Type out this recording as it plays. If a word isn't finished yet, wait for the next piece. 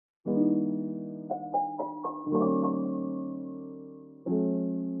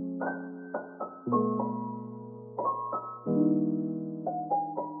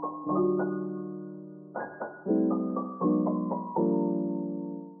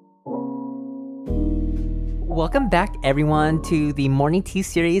Welcome back, everyone, to the Morning Tea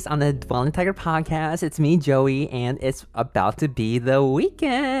series on the Dwelling Tiger podcast. It's me, Joey, and it's about to be the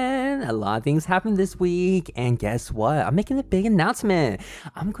weekend. A lot of things happened this week, and guess what? I'm making a big announcement.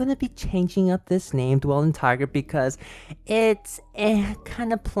 I'm going to be changing up this name, Dwelling Tiger, because it's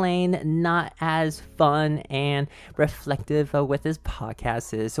kind of plain not as fun and reflective of what this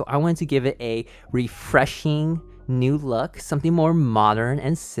podcast is. So I wanted to give it a refreshing new look, something more modern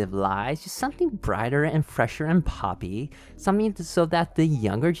and civilized, just something brighter and fresher and poppy, something so that the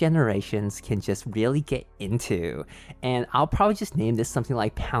younger generations can just really get into. And I'll probably just name this something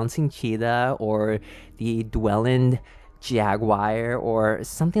like Pouncing Cheetah or the Dwelling Jaguar or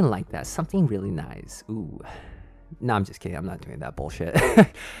something like that, something really nice. Ooh, no, I'm just kidding, I'm not doing that bullshit.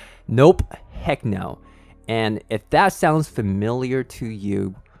 Nope, heck no. And if that sounds familiar to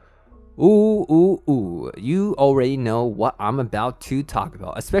you, ooh, you already know what I'm about to talk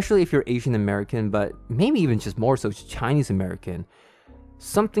about, especially if you're Asian American, but maybe even just more so Chinese American.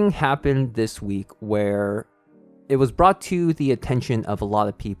 Something happened this week where it was brought to the attention of a lot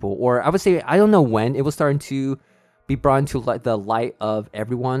of people, or I would say, I don't know when, it was starting to be brought into the light of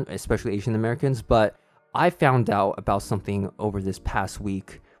everyone, especially Asian Americans, but I found out about something over this past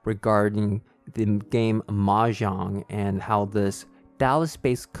week regarding the game Mahjong and how this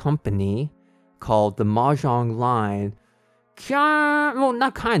Dallas-based company called the Mahjong Line, well,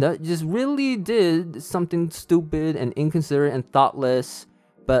 not kinda, just really did something stupid and inconsiderate and thoughtless.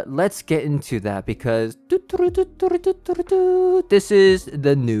 But let's get into that because this is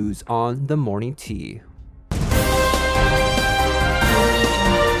the news on the Morning Tea.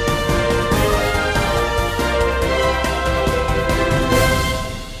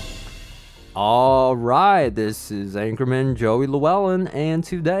 Alright, this is Anchorman Joey Llewellyn, and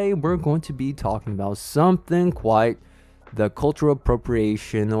today we're going to be talking about something quite the cultural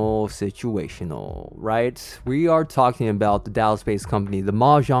appropriational situational, right? We are talking about the Dallas-based company, the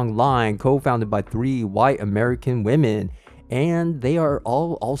Mahjong Line, co-founded by 3 white American women, and they are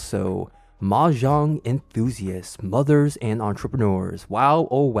all also Mahjong enthusiasts, mothers, and entrepreneurs. Wow,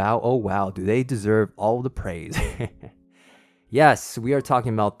 oh wow, do they deserve all the praise. Yes, we are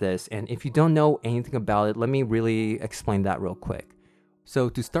talking about this, and if you don't know anything about it, let me really explain that real quick. So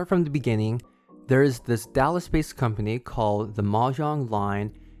to start from the beginning, there is this Dallas-based company called the Mahjong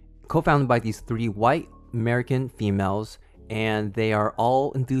Line, co-founded by these 3 white American females, and they are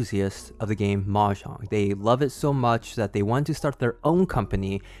all enthusiasts of the game Mahjong. They love it so much that they want to start their own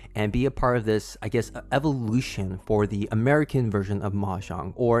company and be a part of this, I guess, evolution for the American version of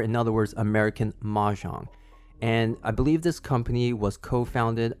Mahjong, or in other words, American Mahjong. And I believe this company was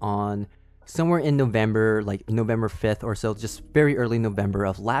co-founded on somewhere in November, like November 5th or so, just very early November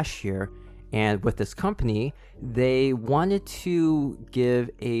of last year. And with this company, they wanted to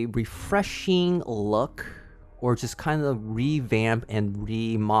give a refreshing look or just kind of revamp and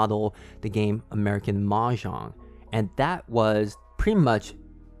remodel the game American Mahjong. And that was pretty much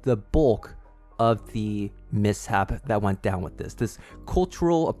the bulk of the mishap that went down with this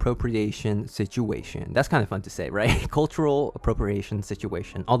cultural appropriation situation. That's kind of fun to say, right? Cultural appropriation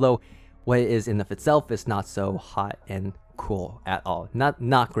situation. Although what it is in of itself is not so hot and cool at all.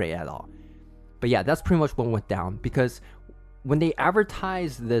 Not great at all. But yeah, that's pretty much what went down, because when they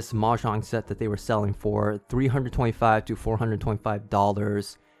advertised this Mahjong set that they were selling for $325 to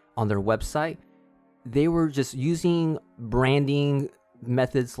 $425 on their website, they were just using branding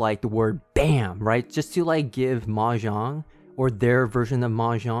methods like the word BAM, right? Just to like give Mahjong, or their version of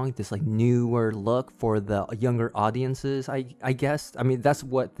Mahjong, this like newer look for the younger audiences, I guess. I mean, that's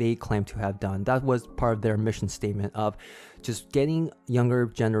what they claim to have done. That was part of their mission statement of just getting younger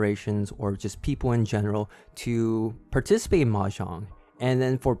generations or just people in general to participate in Mahjong. And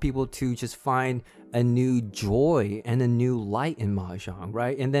then for people to just find a new joy and a new light in Mahjong,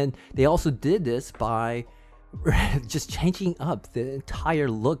 right? And then they also did this by just changing up the entire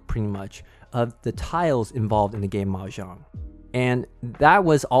look pretty much of the tiles involved in the game Mahjong. And that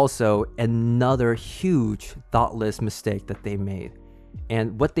was also another huge thoughtless mistake that they made.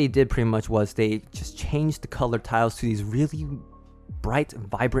 And what they did pretty much was they just changed the color tiles to these really bright,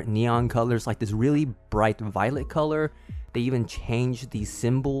 vibrant neon colors, like this really bright violet color. They even changed the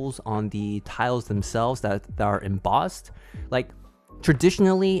symbols on the tiles themselves that are embossed. Like,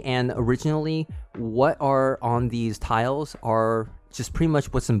 traditionally and originally, what are on these tiles are just pretty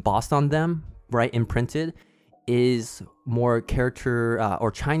much what's embossed on them, right? Imprinted is more character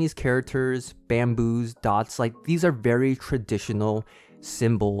or Chinese characters, bamboos, dots. Like, these are very traditional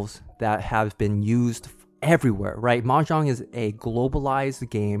symbols that have been used everywhere, right? Mahjong is a globalized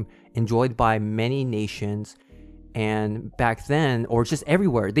game enjoyed by many nations, And back then, or just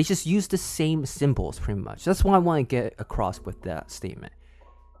everywhere, they just used the same symbols pretty much. That's what I want to get across with that statement.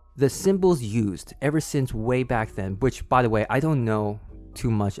 The symbols used ever since way back then, which, by the way, I don't know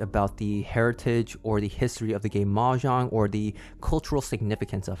too much about the heritage or the history of the game Mahjong or the cultural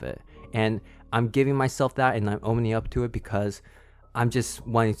significance of it. And I'm giving myself that and I'm owning up to it because I'm just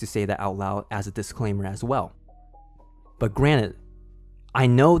wanting to say that out loud as a disclaimer as well. But granted, I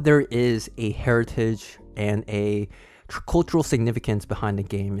know there is a heritage and a cultural significance behind the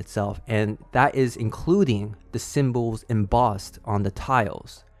game itself, and that is including the symbols embossed on the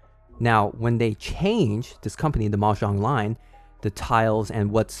tiles. Now, when they change, this company, the Mahjong line, the tiles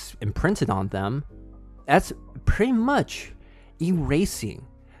and what's imprinted on them, that's pretty much erasing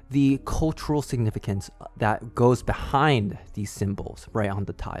the cultural significance that goes behind these symbols right on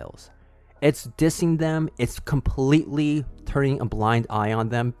the tiles. It's dissing them, it's completely turning a blind eye on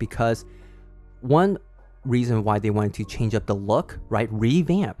them because one reason why they wanted to change up the look, right,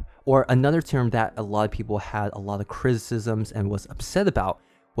 revamp, or another term that a lot of people had a lot of criticisms and was upset about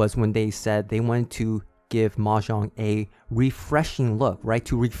was when they said they wanted to give Mahjong a refreshing look, right,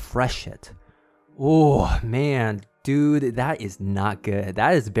 to refresh it. Oh man, dude, that is not good.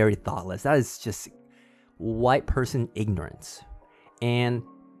 That is very thoughtless. That is just white person ignorance. And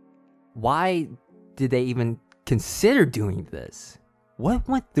why did they even consider doing this? What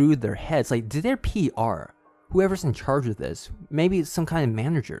went through their heads? Like, did their PR, whoever's in charge of this, maybe some kind of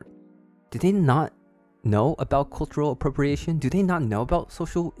manager, did they not know about cultural appropriation? Do they not know about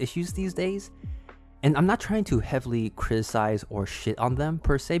social issues these days? And I'm not trying to heavily criticize or shit on them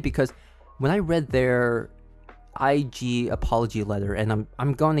per se, because when I read their IG apology letter, and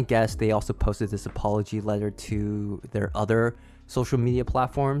I'm going to guess they also posted this apology letter to their other social media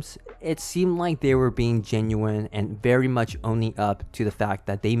platforms, it seemed like they were being genuine and very much owning up to the fact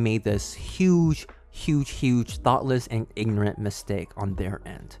that they made this huge thoughtless and ignorant mistake on their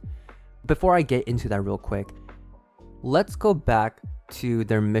end. Before I get into that real quick, let's go back to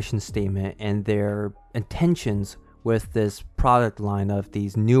their mission statement and their intentions with this product line of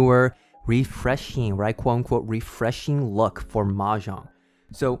these newer, refreshing, right, quote unquote, refreshing look for Mahjong.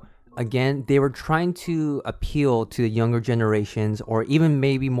 So again, they were trying to appeal to the younger generations or even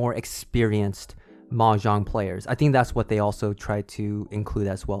maybe more experienced Mahjong players. I think that's what they also tried to include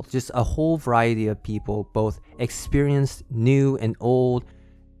as well. Just a whole variety of people, both experienced, new and old,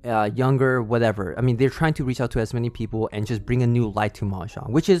 younger, whatever. I mean, they're trying to reach out to as many people and just bring a new light to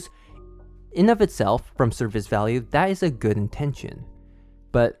Mahjong, which is in of itself, from surface value, that is a good intention.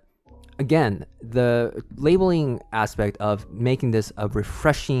 But again, the labeling aspect of making this a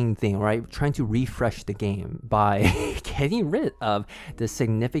refreshing thing, right? Trying to refresh the game by getting rid of the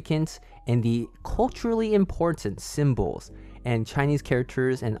significance and the culturally important symbols and Chinese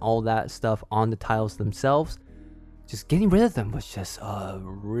characters and all that stuff on the tiles themselves. Just getting rid of them was just a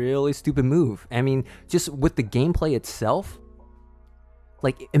really stupid move. I mean, just with the gameplay itself,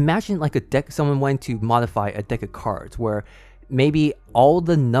 like imagine like a deck, someone wanted to modify a deck of cards where maybe all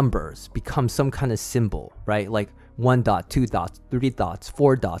the numbers become some kind of symbol, right? Like 1 dot, 2 dots, 3 dots,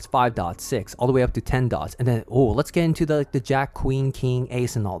 4 dots, 5 dots, 6, all the way up to 10 dots. And then, oh, let's get into the jack, queen, king,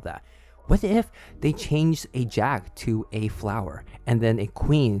 ace, and all that. What if they changed a jack to a flower and then a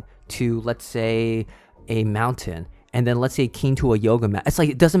queen to, let's say, a mountain, and then let's say king to a yoga mat? It's like,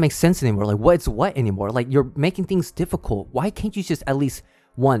 it doesn't make sense anymore. Like, what's what anymore? Like, you're making things difficult. Why can't you just at least,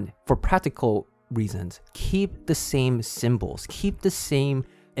 one, for practical reasons, keep the same symbols, keep the same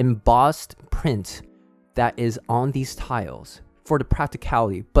embossed print that is on these tiles for the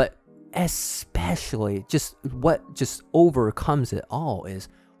practicality, but especially just what just overcomes it all is,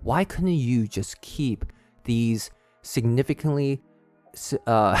 why couldn't you just keep these significantly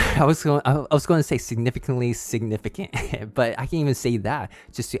I was going to say significantly significant, but I can't even say that,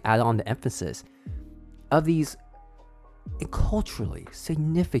 just to add on the emphasis of these culturally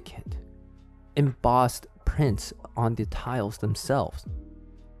significant embossed prints on the tiles themselves.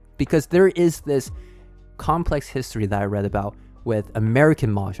 Because there is this complex history that I read about with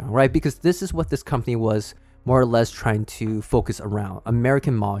American Mahjong, right? Because this is what this company was more or less trying to focus around,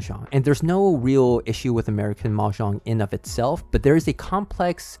 American Mahjong. And there's no real issue with American Mahjong in of itself, but there is a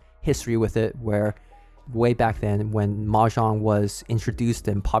complex history with it where way back then when Mahjong was introduced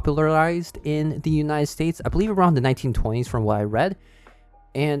and popularized in the United States, I believe around the 1920s from what I read,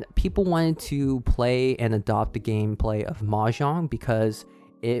 and people wanted to play and adopt the gameplay of Mahjong because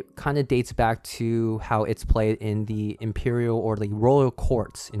it kind of dates back to how it's played in the imperial or the royal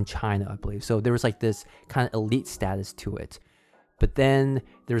courts in China, I believe. So there was like this kind of elite status to it. But then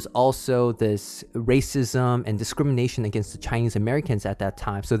there's also this racism and discrimination against the Chinese Americans at that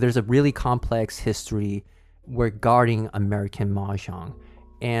time. So there's a really complex history regarding American Mahjong.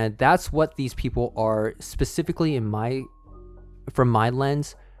 And that's what these people are specifically from my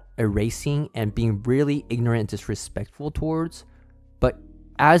lens, erasing and being really ignorant and disrespectful towards. But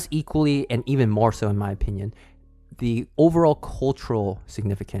as equally and even more so, in my opinion, the overall cultural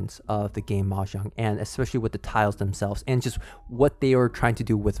significance of the game Mahjong, and especially with the tiles themselves, and just what they are trying to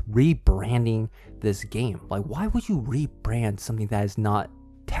do with rebranding this game. Like, why would you rebrand something that is not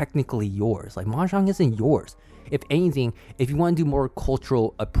technically yours? Like, Mahjong isn't yours. If anything, if you want to do more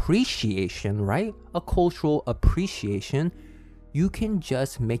cultural appreciation, right? A cultural appreciation, you can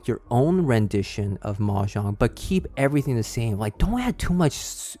just make your own rendition of Mahjong, but keep everything the same. Like, don't add too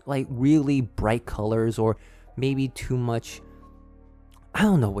much, like, really bright colors, or maybe too much, I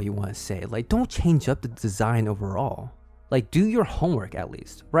don't know what you want to say. Like, don't change up the design overall. Like, do your homework at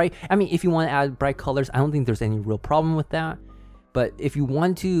least, right? I mean, if you want to add bright colors, I don't think there's any real problem with that. But if you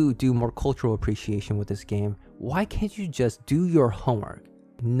want to do more cultural appreciation with this game, why can't you just do your homework?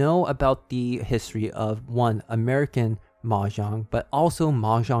 Know about the history of, one, American Mahjong, but also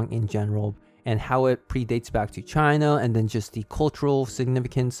Mahjong in general, and how it predates back to China, and then just the cultural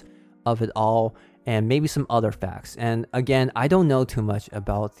significance of it all, and maybe some other facts. And again, I don't know too much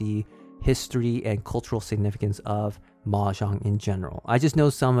about the history and cultural significance of Mahjong in general. I just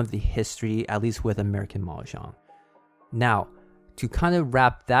know some of the history, at least with American Mahjong. Now, to kind of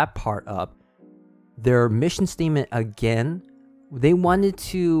wrap that part up, their mission statement again, they wanted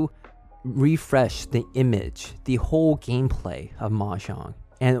to refresh the image, the whole gameplay of Mahjong.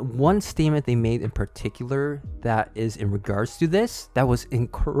 And one statement they made in particular that is in regards to this, that was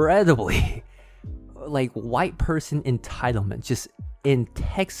incredibly like white person entitlement, just in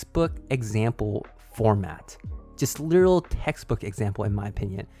textbook example format, just literal textbook example in my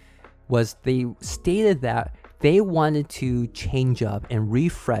opinion, was they stated that they wanted to change up and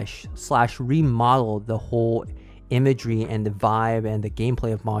refresh / remodel the whole imagery and the vibe and the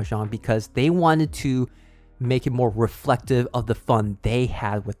gameplay of Mahjong, because they wanted to make it more reflective of the fun they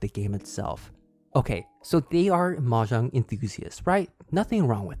had with the game itself. Okay, so they are Mahjong enthusiasts, right? Nothing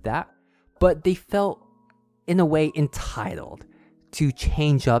wrong with that. But they felt, in a way, entitled to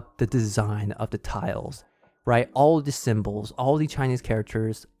change up the design of the tiles, right? All the symbols, all the Chinese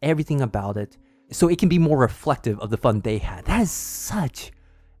characters, everything about it, so it can be more reflective of the fun they had. That is such,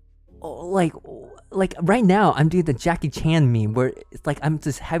 like right now I'm doing the Jackie Chan meme where it's like I'm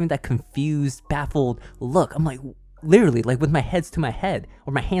just having that confused, baffled look. I'm like, literally, like with my heads to my head,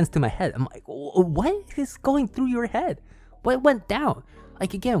 or my hands to my head. I'm like, what is going through your head? What went down?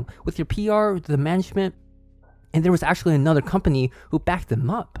 Like, again, with your PR, the management, and there was actually another company who backed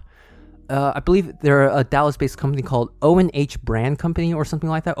them up. I believe they're a Dallas-based company called O&H Brand Company or something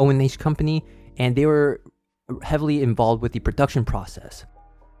like that, O&H Company, and they were heavily involved with the production process.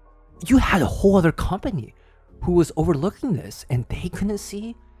 You had a whole other company who was overlooking this, and they couldn't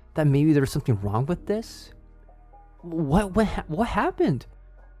see that maybe there was something wrong with this? What happened?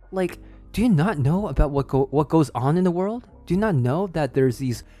 Like, do you not know about what goes on in the world? Do you not know that there's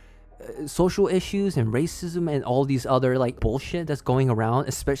these social issues and racism and all these other like bullshit that's going around,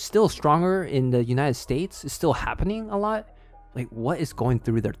 especially still stronger in the United States? It's still happening a lot. Like, what is going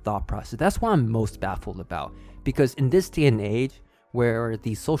through their thought process? That's what I'm most baffled about, because in this day and age where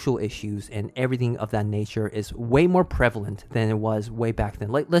the social issues and everything of that nature is way more prevalent than it was way back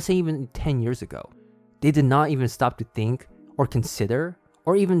then, like let's say even 10 years ago, they did not even stop to think or consider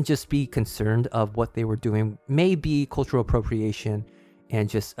or even just be concerned of what they were doing may be cultural appropriation and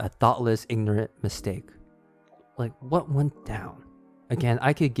just a thoughtless, ignorant mistake. Like, what went down? Again,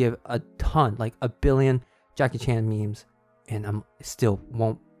 I could give a ton, like a billion Jackie Chan memes, and I still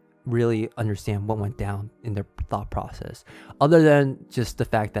won't really understand what went down in their thought process, other than just the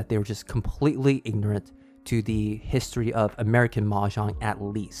fact that they were just completely ignorant to the history of American Mahjong, at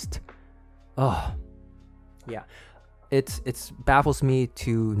least. Oh, yeah. It's baffles me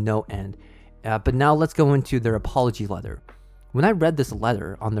to no end. But now let's go into their apology letter. When I read this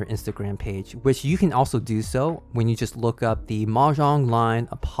letter on their Instagram page, which you can also do so when you just look up the Mahjong Line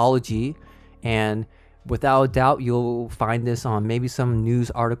apology, and without a doubt you'll find this on maybe some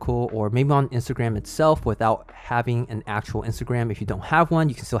news article or maybe on Instagram itself without having an actual Instagram. If you don't have one,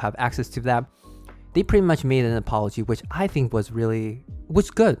 you can still have access to that. They pretty much made an apology, which I think was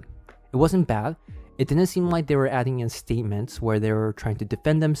good. It wasn't bad. It didn't seem like they were adding in statements where they were trying to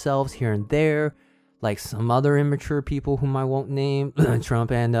defend themselves here and there, like some other immature people whom I won't name,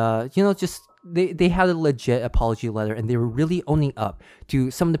 Trump, and just they had a legit apology letter, and they were really owning up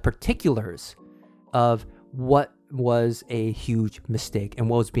to some of the particulars of what was a huge mistake and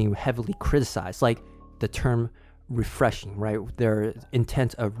what was being heavily criticized, like the term refreshing, right? Their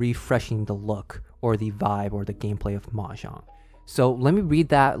intent of refreshing the look or the vibe or the gameplay of Mahjong. So let me read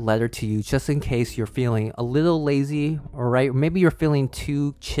that letter to you just in case you're feeling a little lazy, all right? Maybe you're feeling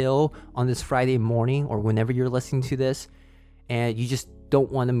too chill on this Friday morning or whenever you're listening to this, and you just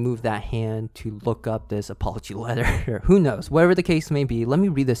don't want to move that hand to look up this apology letter. Who knows? Whatever the case may be, let me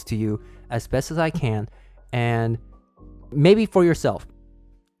read this to you as best as I can, and maybe for yourself.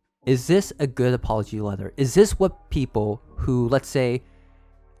 Is this a good apology letter? Is this what people who, let's say,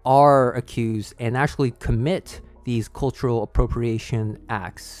 are accused and actually commit these cultural appropriation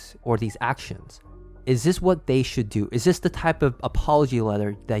acts or these actions, is this what they should do? Is this the type of apology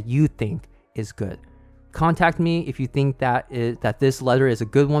letter that you think is good? Contact me if you think that this letter is a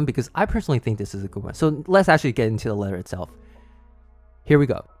good one, because I personally think this is a good one. So let's actually get into the letter itself. Here we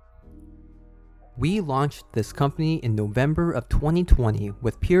go. We launched this company in November of 2020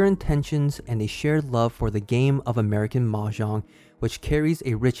 with pure intentions and a shared love for the game of American Mahjong, which carries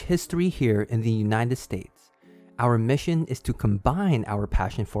a rich history here in the United States. Our mission is to combine our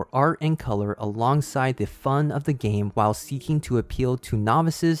passion for art and color alongside the fun of the game while seeking to appeal to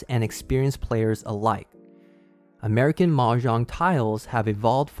novices and experienced players alike. American Mahjong tiles have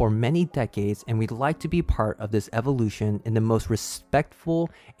evolved for many decades, and we'd like to be part of this evolution in the most respectful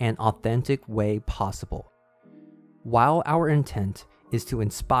and authentic way possible. While our intent is to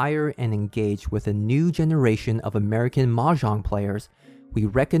inspire and engage with a new generation of American Mahjong players, we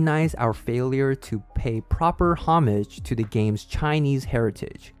recognize our failure to pay proper homage to the game's Chinese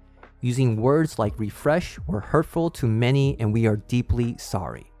heritage. Using words like refresh were hurtful to many, and we are deeply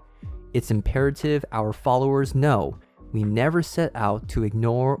sorry. It's imperative our followers know we never set out to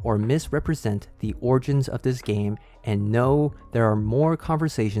ignore or misrepresent the origins of this game, and know there are more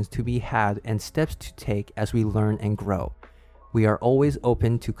conversations to be had and steps to take as we learn and grow. We are always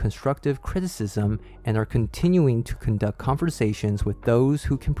open to constructive criticism and are continuing to conduct conversations with those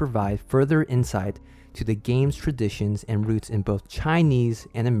who can provide further insight to the game's traditions and roots in both Chinese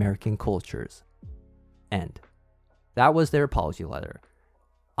and American cultures. End. That was their apology letter.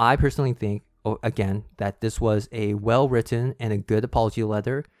 I personally think, again, that this was a well-written and a good apology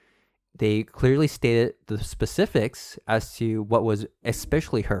letter. They clearly stated the specifics as to what was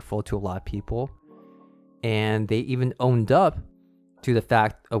especially hurtful to a lot of people. And they even owned up to the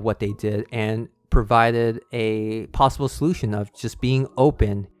fact of what they did and provided a possible solution of just being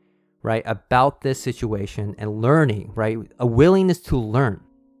open, right, about this situation and learning, right? A willingness to learn.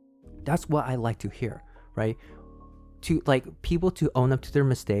 That's what I like to hear, right? To like people to own up to their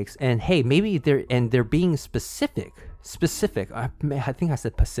mistakes, and hey, maybe they're being specific. I think I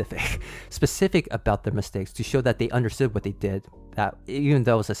said specific about their mistakes to show that they understood what they did, that even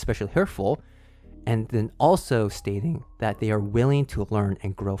though it was especially hurtful. And then also stating that they are willing to learn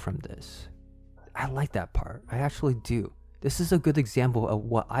and grow from this. I like that part. I actually do. This is a good example of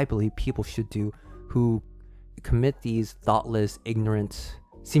what I believe people should do who commit these thoughtless, ignorant,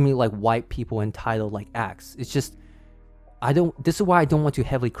 seemingly like white people entitled like acts. It's just, this is why I don't want to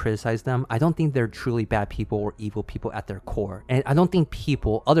heavily criticize them. I don't think they're truly bad people or evil people at their core. And I don't think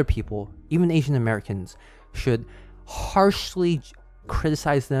other people, even Asian Americans, should harshly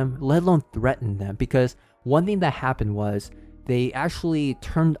criticize them, let alone threaten them, because one thing that happened was they actually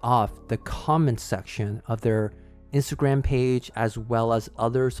turned off the comment section of their Instagram page as well as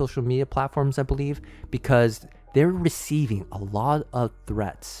other social media platforms, I believe, because they're receiving a lot of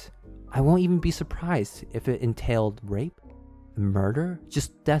threats. I won't even be surprised if it entailed rape, murder,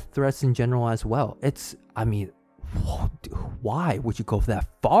 just death threats in general as well. Why would you go that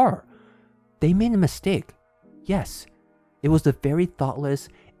far? They made a mistake. Yes. It was a very thoughtless,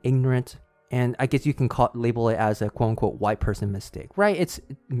 ignorant, and I guess you can label it as a quote-unquote white person mistake, right? It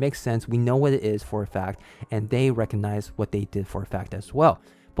makes sense. We know what it is for a fact, and they recognize what they did for a fact as well.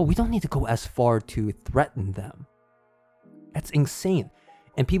 But we don't need to go as far to threaten them. That's insane.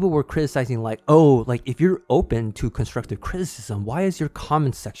 And people were criticizing if you're open to constructive criticism, why is your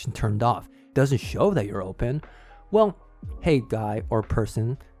comment section turned off? Doesn't show that you're open. Well, hey guy or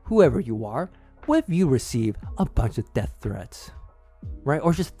person, whoever you are, what if you receive a bunch of death threats, right?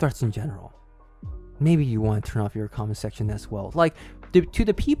 Or just threats in general? Maybe you want to turn off your comment section as well. To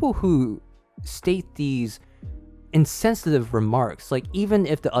the people who state these insensitive remarks, even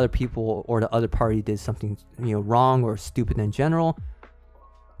if the other people or the other party did something, wrong or stupid in general,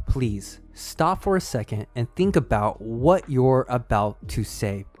 please stop for a second and think about what you're about to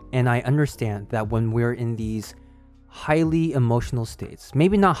say. And I understand that when we're in these highly emotional states,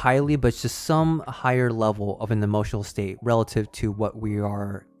 maybe not highly, but just some higher level of an emotional state relative to what we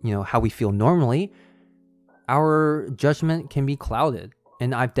are, how we feel normally, our judgment can be clouded.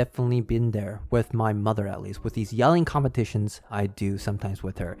 And I've definitely been there with my mother, at least with these yelling competitions I do sometimes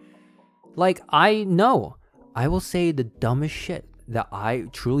with her. Like, I know I will say the dumbest shit that I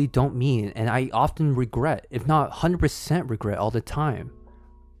truly don't mean, and I often regret, if not 100% regret all the time,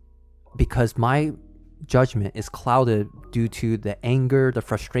 because my judgment is clouded due to the anger, the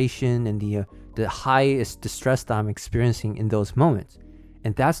frustration, and the highest distress that I'm experiencing in those moments.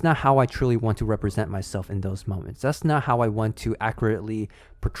 And that's not how I truly want to represent myself in those moments. That's not how I want to accurately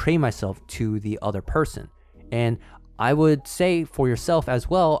portray myself to the other person. And I would say for yourself as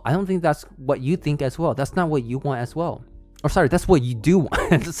well, I don't think that's what you think as well. That's not what you want as well. Or sorry, that's what you do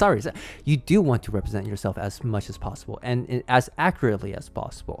want. Sorry, you do want to represent yourself as much as possible and as accurately as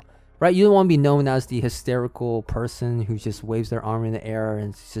possible. Right? You don't want to be known as the hysterical person who just waves their arm in the air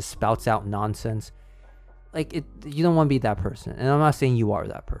and just spouts out nonsense. You don't want to be that person. And I'm not saying you are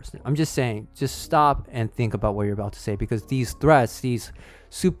that person. I'm just saying, just stop and think about what you're about to say, because these threats, these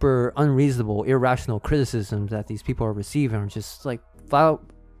super unreasonable, irrational criticisms that these people are receiving are just flat out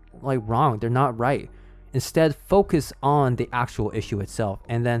wrong. They're not right. Instead, focus on the actual issue itself.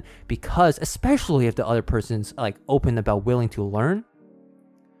 And then, because especially if the other person's open about willing to learn,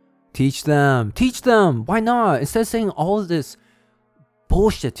 teach them. Why not? Instead of saying all of this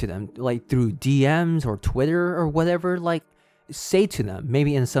bullshit to them, through DMs or Twitter or whatever, say to them,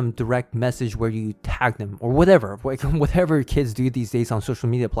 maybe in some direct message where you tag them or whatever, whatever kids do these days on social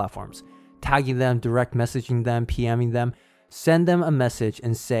media platforms, tagging them, direct messaging them, PMing them, send them a message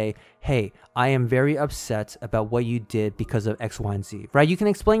and say, hey, I am very upset about what you did because of X, Y, and Z, right? You can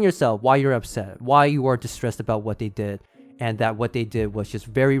explain yourself why you're upset, why you are distressed about what they did, and that what they did was just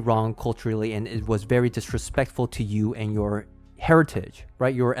very wrong culturally, and it was very disrespectful to you and your heritage,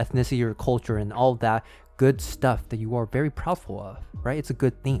 right? Your ethnicity, your culture, and all that good stuff that you are very proudful of, right? It's a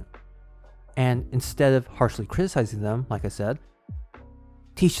good thing. And instead of harshly criticizing them, like I said,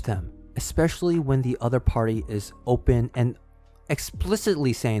 teach them, especially when the other party is open and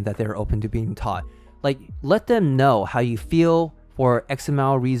explicitly saying that they're open to being taught. Let them know how you feel for X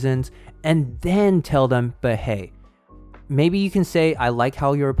amount of reasons, and then tell them, but hey, maybe you can say, I like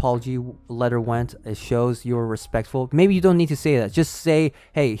how your apology letter went. It shows you're respectful. Maybe you don't need to say that. Just say,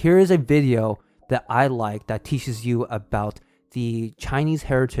 hey, here is a video that I like that teaches you about the Chinese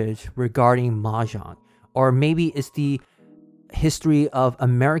heritage regarding Mahjong. Or maybe it's the history of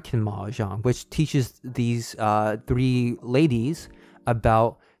American Mahjong, which teaches these three ladies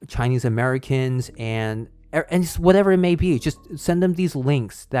about Chinese Americans and whatever it may be. Just send them these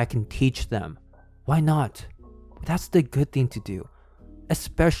links that can teach them. Why not? That's the good thing to do,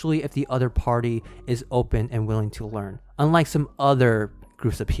 especially if the other party is open and willing to learn. Unlike some other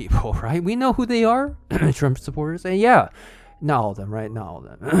groups of people, right? We know who they are, Trump supporters, and yeah, not all of them, right? Not all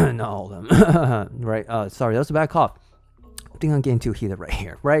of them, not all of them, right? Sorry, that was a bad cough. I think I'm getting too heated right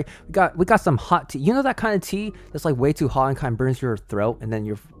here, right? We got some hot tea. You know that kind of tea that's way too hot and kind of burns your throat, and then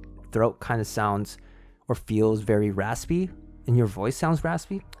your throat kind of sounds or feels very raspy, and your voice sounds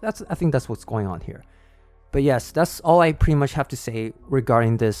raspy? I think that's what's going on here. But yes, that's all I pretty much have to say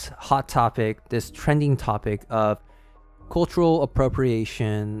regarding this hot topic, this trending topic of cultural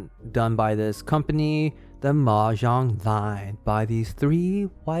appropriation done by this company, the Mahjong Line, by these three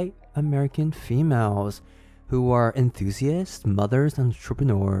white American females who are enthusiasts, mothers,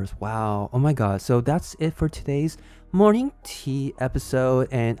 entrepreneurs. Wow. Oh my God. So that's it for today's morning tea episode.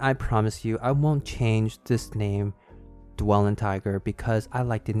 And I promise you, I won't change this name, Dwellin' Tiger, because I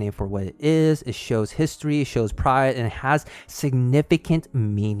like the name for what it is. It shows history, it shows pride, and it has significant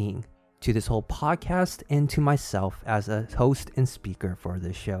meaning to this whole podcast and to myself as a host and speaker for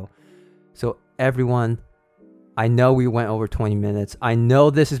this show. So everyone, I know we went over 20 minutes. I know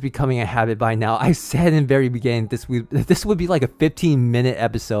this is becoming a habit by now. I said in the very beginning this would be like a 15-minute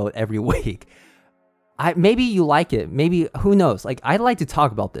episode every week. Maybe you like it. Maybe, who knows? I like to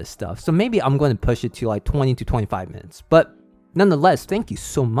talk about this stuff. So maybe I'm going to push it to 20 to 25 minutes. But nonetheless, thank you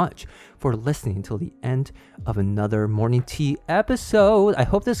so much for listening until the end of another morning tea episode. I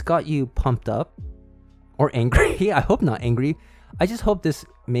hope this got you pumped up or angry. I hope not angry. I just hope this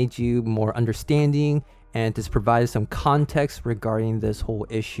made you more understanding and this provided some context regarding this whole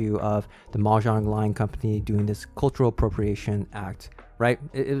issue of the Mahjong Line Company doing this cultural appropriation act. Right?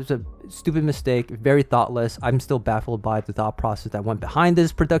 It was a stupid mistake, very thoughtless. I'm still baffled by the thought process that went behind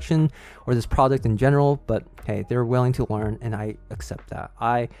this production or this product in general, but hey, they're willing to learn and I accept that.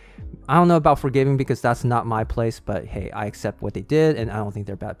 I don't know about forgiving because that's not my place, but hey, I accept what they did and I don't think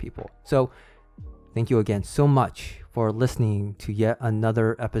they're bad people. So thank you again so much for listening to yet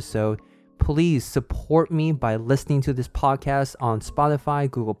another episode. please support me by listening to this podcast on Spotify,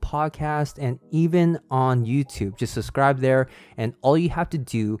 Google Podcast, and even on YouTube. Just subscribe there, and all you have to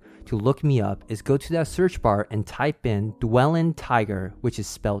do to look me up is go to that search bar and type in Dwellyn Tiger, which is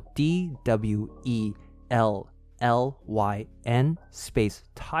spelled DWELLYN space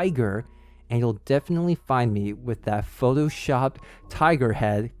Tiger, and you'll definitely find me with that photoshopped tiger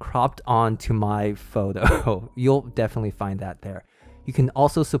head cropped onto my photo. You'll definitely find that there. You can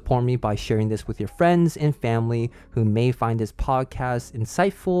also support me by sharing this with your friends and family who may find this podcast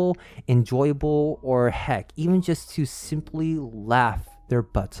insightful, enjoyable, or heck, even just to simply laugh their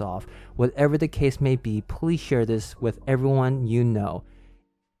butts off. Whatever the case may be, please share this with everyone you know.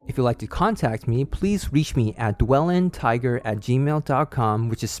 If you'd like to contact me, please reach me at dwellyntiger@gmail.com,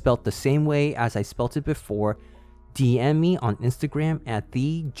 which is spelled the same way as I spelled it before. DM me on Instagram at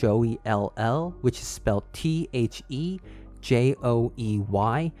thejoeyll, which is spelled TheJoeyll,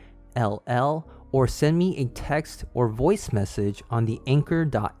 or send me a text or voice message on the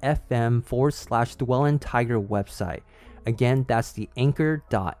anchor.fm/dwellyntiger website. Again, that's the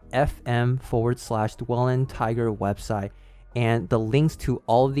anchor.fm/dwellyntiger website. And the links to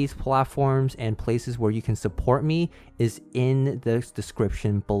all of these platforms and places where you can support me is in the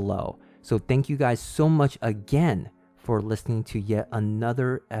description below. So thank you guys so much again for listening to yet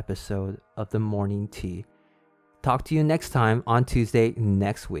another episode of The Morning Tea. Talk to you next time on Tuesday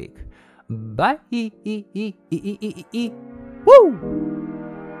next week. Bye. Woo!